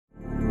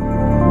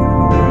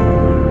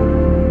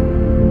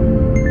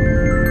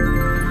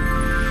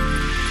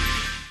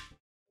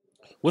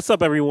What's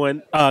up,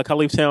 everyone?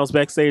 Khalif Towns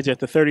backstage at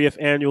the 30th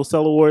Annual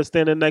Cell Awards,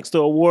 standing next to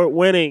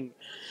award-winning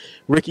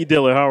Ricky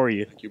Dillard. How are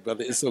you? Thank you,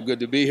 brother. It's so good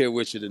to be here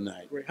with you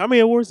tonight. Great. How many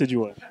awards did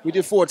you win? We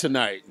did four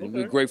tonight, and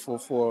we're Okay. grateful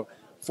for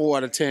 4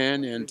 out of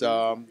 10. And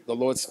the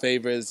Lord's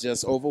favor is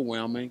just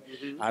overwhelming.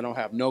 Mhm. I don't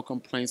have no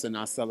complaints, and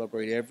I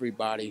celebrate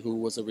everybody who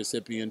was a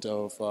recipient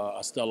of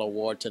a Stellar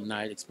Award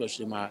tonight,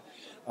 especially my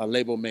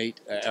label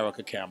mate,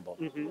 Erica Campbell.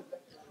 Hmm.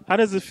 How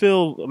does it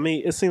feel? I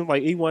mean, it seems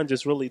like E1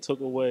 just really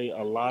took away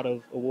a lot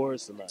of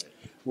awards tonight.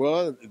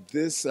 Well,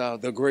 this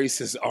the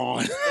grace is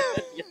on.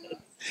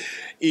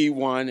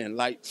 E1 and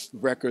Light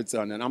Records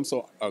on, and I'm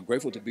so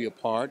grateful to be a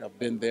part. I've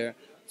been there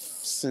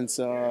since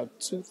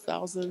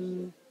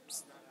 2010.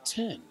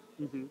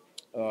 Hmm.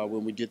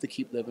 When we did the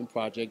Keep Living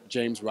project.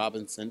 James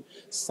Robinson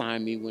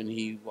signed me when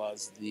he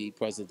was the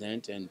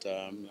president, and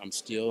I'm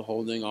still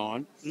holding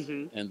on.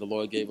 Hmm. And the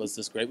Lord gave us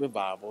this great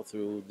revival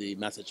through the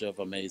message of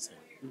Amazing.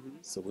 Hmm.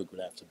 So we're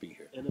glad to be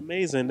here. And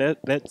amazing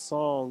that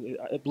song.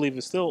 I believe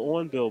is still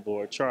on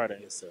Billboard charting.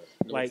 Yes, sir.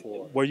 Like, Number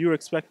 4. were you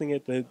expecting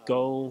it to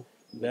go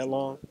that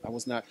long? I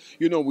was not.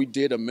 We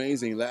did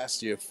Amazing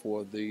last year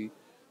for the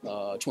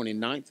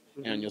 29th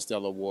Annual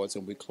Stellar Awards,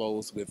 and we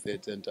closed with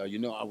it. And, I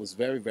was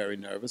very, very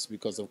nervous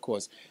because, of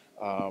course,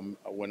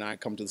 when I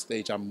come to the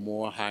stage, I'm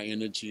more high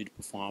energy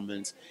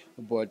performance.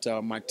 But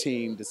my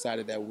team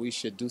decided that we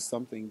should do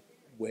something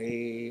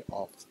way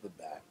off the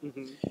bat.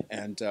 Hmm.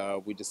 And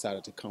we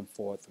decided to come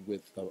forth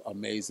with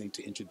Amazing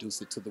to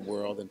introduce it to the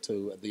world and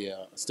to the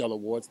Stellar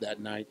Awards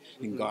that night.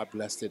 And God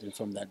blessed it. And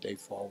from that day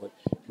forward,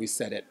 we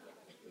set it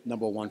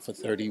 #1 for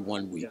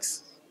 31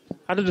 weeks.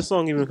 How did the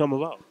song even come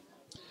about?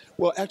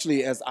 Well,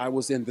 actually, as I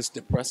was in this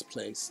depressed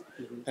place,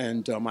 Hmm.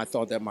 and I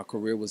thought that my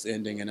career was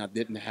ending, and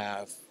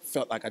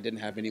felt like I didn't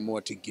have any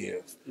more to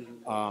give.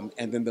 Hmm.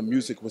 And then the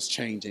music was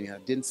changing, and I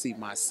didn't see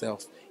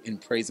myself in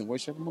praise and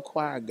worship. I'm a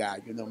choir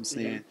guy, you know what I'm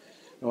saying?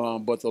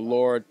 But the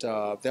Lord,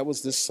 there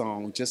was this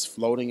song just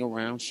floating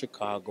around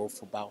Chicago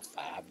for about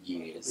 5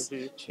 years.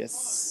 Hmm.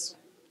 Just,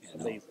 you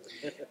know. Amazing.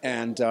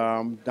 And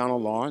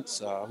Donald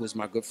Lawrence, who's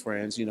my good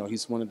friend,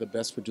 he's one of the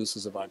best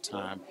producers of our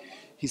time.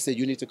 He said,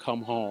 "You need to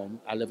come home."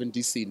 I live in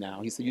D.C.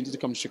 now. He said, "You need to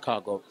come to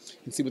Chicago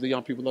and see what the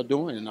young people are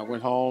doing." And I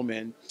went home,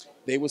 and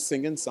they were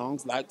singing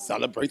songs like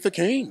 "Celebrate the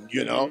King."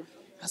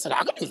 I said,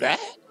 "I could do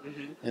that."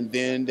 Hmm. And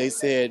then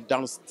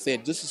Donald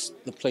said, "This is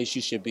the place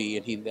you should be."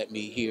 And he let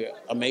me hear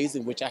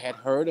Amazing, which I had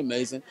heard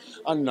Amazing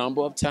a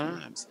number of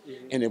times. Hmm.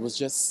 And it was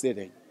just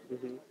sitting.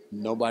 Hmm.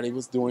 Nobody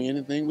was doing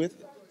anything with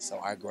it. So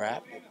I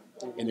grabbed it.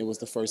 And it was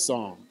the first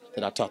song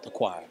that I taught the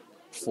choir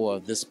for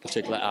this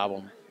particular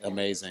album,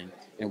 Amazing.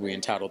 And we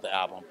entitled the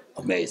album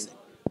Amazing.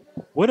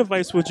 What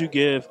advice would you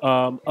give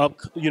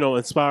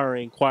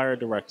inspiring choir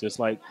directors?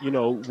 Like,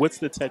 what's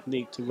the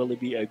technique to really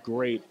be a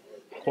great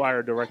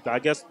choir director? I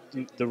guess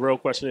the real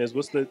question is,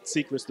 what's the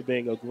secrets to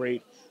being a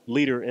great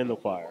leader in the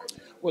choir?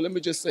 Well, let me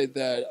just say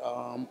that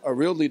a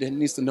real leader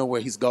needs to know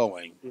where he's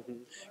going.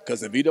 Hmm.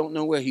 Because if he don't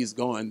know where he's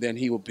going, then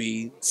he will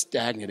be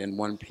stagnant in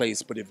one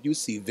place. But if you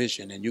see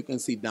vision and you can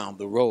see down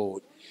the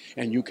road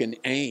and you can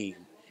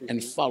aim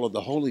and follow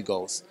the Holy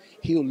Ghost,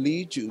 he'll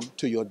lead you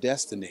to your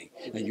destiny.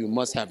 And you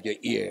must have your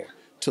ear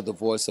to the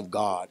voice of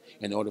God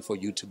in order for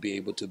you to be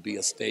able to be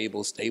a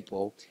stable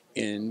staple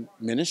in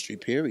ministry,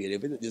 period.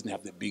 If it doesn't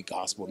have to be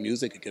gospel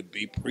music, it could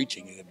be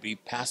preaching, it could be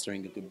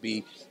pastoring, it could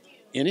be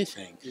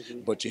anything.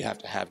 But you have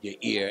to have your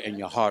ear and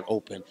your heart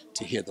open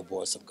to hear the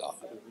voice of God.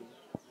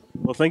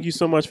 Well, thank you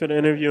so much for the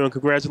interview and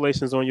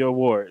congratulations on your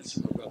awards.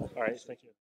 All right, thank you.